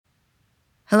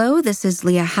Hello, this is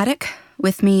Leah Haddock.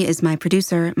 With me is my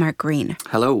producer, Mark Green.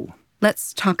 Hello.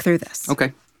 Let's talk through this.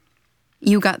 Okay.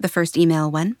 You got the first email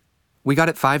when? We got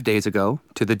it 5 days ago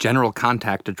to the general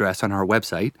contact address on our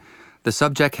website. The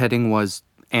subject heading was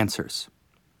Answers.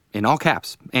 In all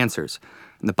caps, Answers.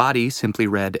 And the body simply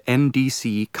read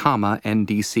NDC,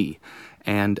 NDC.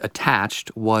 And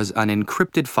attached was an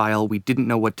encrypted file we didn't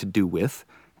know what to do with,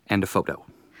 and a photo.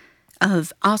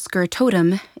 Of Oscar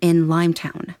Totem in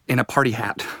Limetown. In a party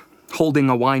hat,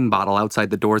 holding a wine bottle outside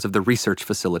the doors of the research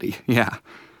facility. Yeah.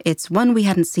 It's one we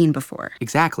hadn't seen before.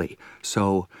 Exactly.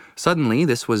 So suddenly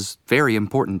this was very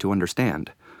important to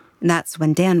understand. That's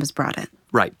when Dan was brought in.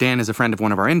 Right. Dan is a friend of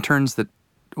one of our interns that,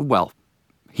 well,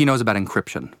 he knows about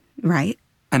encryption. Right.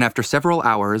 And after several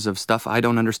hours of stuff I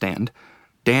don't understand,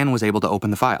 Dan was able to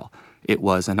open the file. It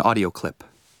was an audio clip.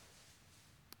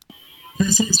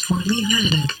 This is for Lee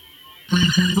Haddock. I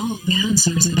have all the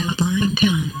answers about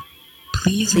Limetown.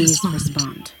 Please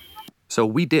respond. So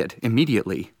we did,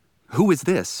 immediately. Who is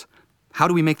this? How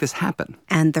do we make this happen?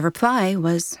 And the reply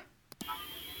was...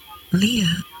 Leah,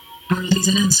 are these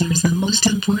answers the most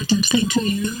important thing to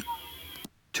you?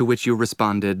 To which you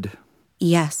responded...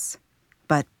 Yes,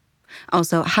 but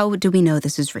also, how do we know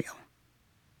this is real?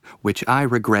 Which I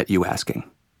regret you asking.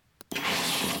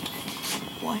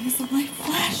 Why is the light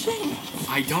flashing?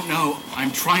 I don't know. I'm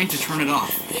trying to turn it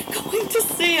off. They're going to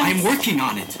see us. I'm working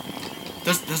on it.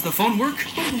 Does the phone work?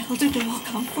 Where the hell did they all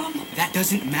come from? That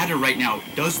doesn't matter right now.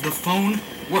 Does the phone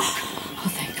work? Oh,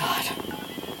 thank God.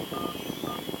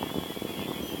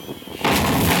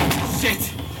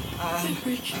 Shit! They're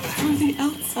breaking through the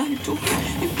outside door.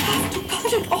 You have to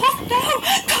cut it off now!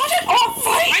 Cut it off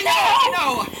right now! I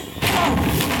know! Oh,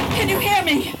 can you hear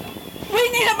me? We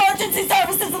need emergency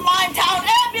services in Limetown,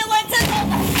 ambulances,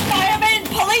 firemen,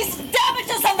 police,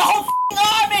 damages, and the whole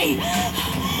army!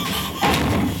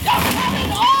 Cut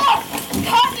it off!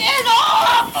 Cut it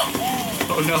off!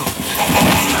 Oh no.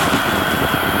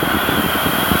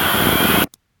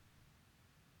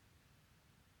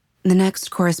 The next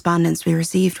correspondence we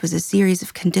received was a series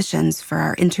of conditions for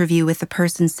our interview with the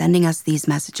person sending us these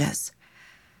messages.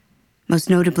 Most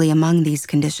notably among these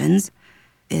conditions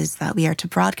is that we are to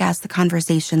broadcast the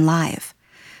conversation live,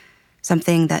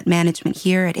 something that management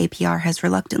here at APR has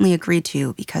reluctantly agreed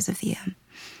to because of the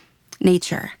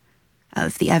nature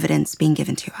of the evidence being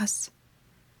given to us.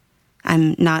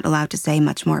 I'm not allowed to say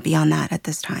much more beyond that at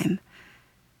this time.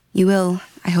 You will,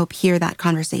 I hope, hear that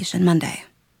conversation Monday.